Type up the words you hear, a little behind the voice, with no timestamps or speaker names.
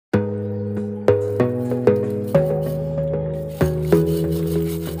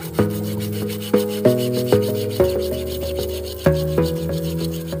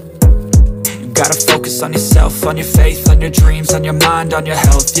yourself, on your faith, on your dreams, on your mind, on your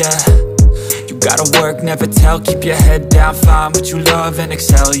health, yeah. You gotta work, never tell, keep your head down, find what you love and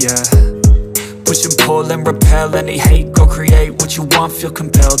excel, yeah. Push and pull and repel any hate, go create what you want, feel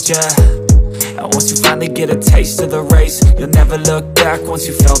compelled, yeah. And once you finally get a taste of the race, you'll never look back once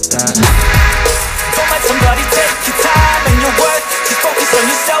you felt that. Don't let somebody take your time and your worth, just focus on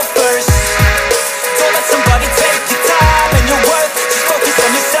yourself first. Don't let somebody take your time and your worth, just focus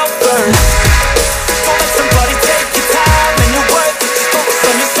on yourself first. Don't let somebody take your time and your worth, just focus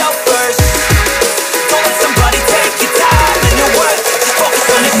on yourself first. Don't let somebody take your time and your worth, just focus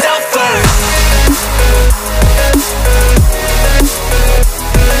on yourself first.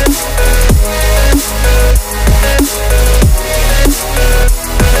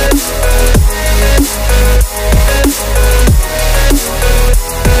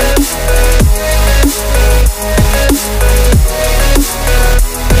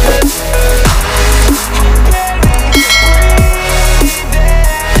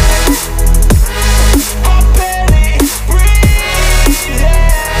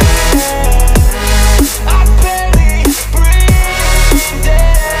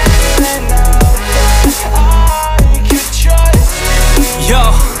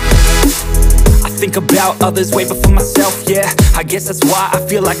 About others way before myself, yeah. I guess that's why I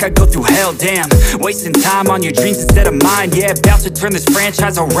feel like I go through hell, damn. Wasting time on your dreams instead of mine, yeah. About to turn this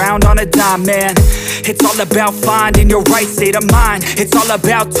franchise around on a dime, man. It's all about finding your right state of mind. It's all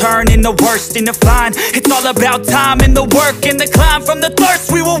about turning the worst into fine. It's all about time and the work and the climb. From the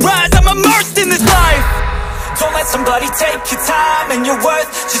thirst we will rise, I'm immersed in this life. Don't let somebody take your time and your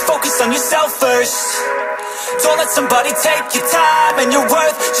worth, just focus on yourself first. Don't let somebody take your time and your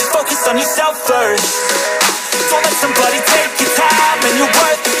worth, just focus on yourself first. Don't let somebody take your time and your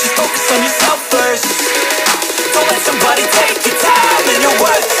worth, just focus on yourself first. Don't let somebody take your time and your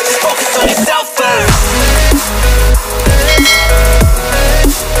worth, just focus on yourself first.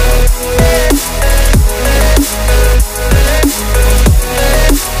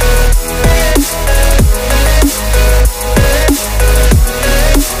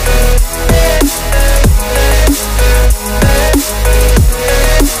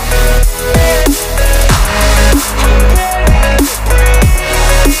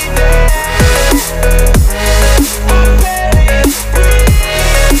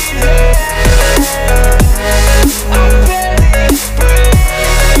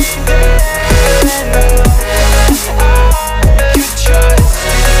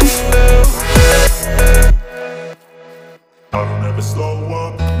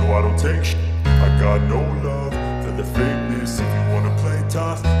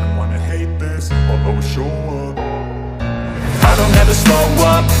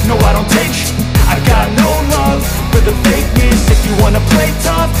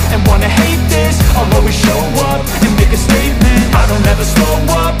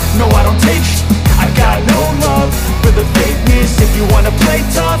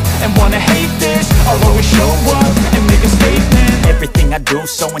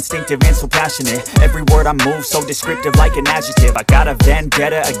 And so passionate, every word I move so descriptive like an adjective. I got a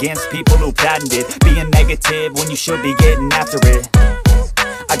vendetta against people who patented being negative when you should be getting after it.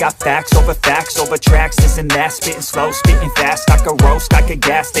 I got facts over tracks, this and that, spitting slow, spitting fast. I could roast, I could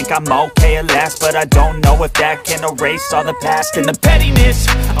gas, think I'm okay at last, but I don't know if that can erase all the past. And the pettiness,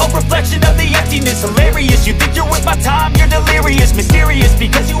 a reflection of the emptiness. Hilarious, you think you're worth my time, you're delirious. Mysterious,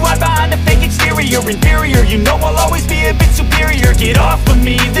 because you hide behind a fake exterior. Inferior, you know I'll always be a bit superior. Get off of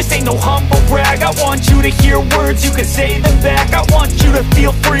me, this ain't no humble brag. I want you to hear words, you can say them back. I want you to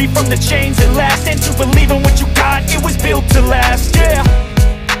feel free from the chains that last, and to believe in what you got, it was built to last, yeah.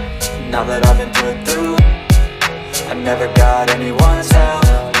 Now that I've been put through, I never got anyone's help.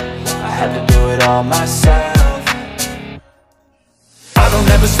 I had to do it all myself. I don't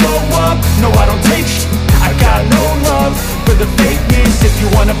ever slow up, no I don't take shit. I got no love for the fakeness. If you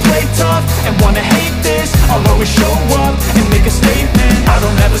wanna play tough and wanna hate this, I'll always show up and make a statement. I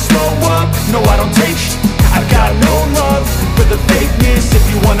don't ever slow up, no I don't take shit. I got no love for the fakeness. If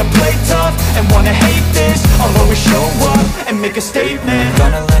you wanna play tough and wanna hate this, I'll always show up and make a statement.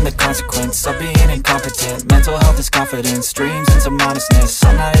 Gonna learn the consequence of being incompetent. Mental health is confidence, dreams and some honestness.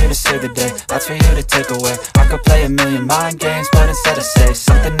 I'm not here to save the day, that's for you to take away. I could play a million mind games, but instead I say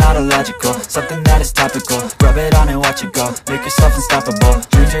something not illogical, something that is topical. Rub it on and watch it go, make yourself unstoppable.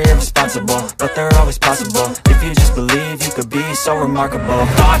 Dreams are irresponsible, but they're always possible. If you just believe, you could be so remarkable.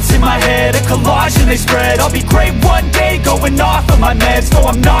 Thoughts in my head, a collage and they spread. I'll be great one day, going off of my meds. No,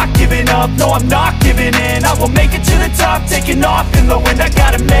 I'm not giving up, no, I'm not giving in. I will make it to the top, taking off in the wind. I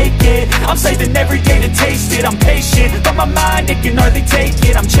gotta make it, I'm saving every day to taste it. I'm patient, but my mind, it can hardly take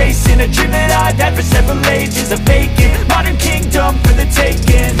it. I'm chasing a dream that I've had for for several ages, a vacant modern kingdom for the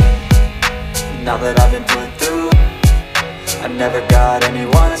taking. Now that I've been put through, I never got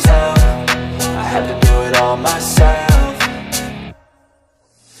anyone's help. I had to do it all myself.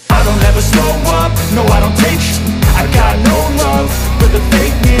 I don't ever slow up, no I don't take I got no love for the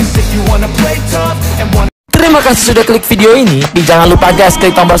fakeness. If you wanna play tough and wanna. Terima kasih sudah klik video ini. Jangan lupa guys,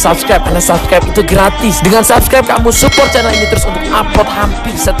 klik tombol subscribe karena subscribe itu gratis. Dengan subscribe kamu support channel ini terus untuk upload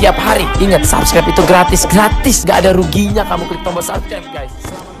hampir setiap hari. Ingat, subscribe itu gratis, gak ada ruginya kamu klik tombol subscribe guys.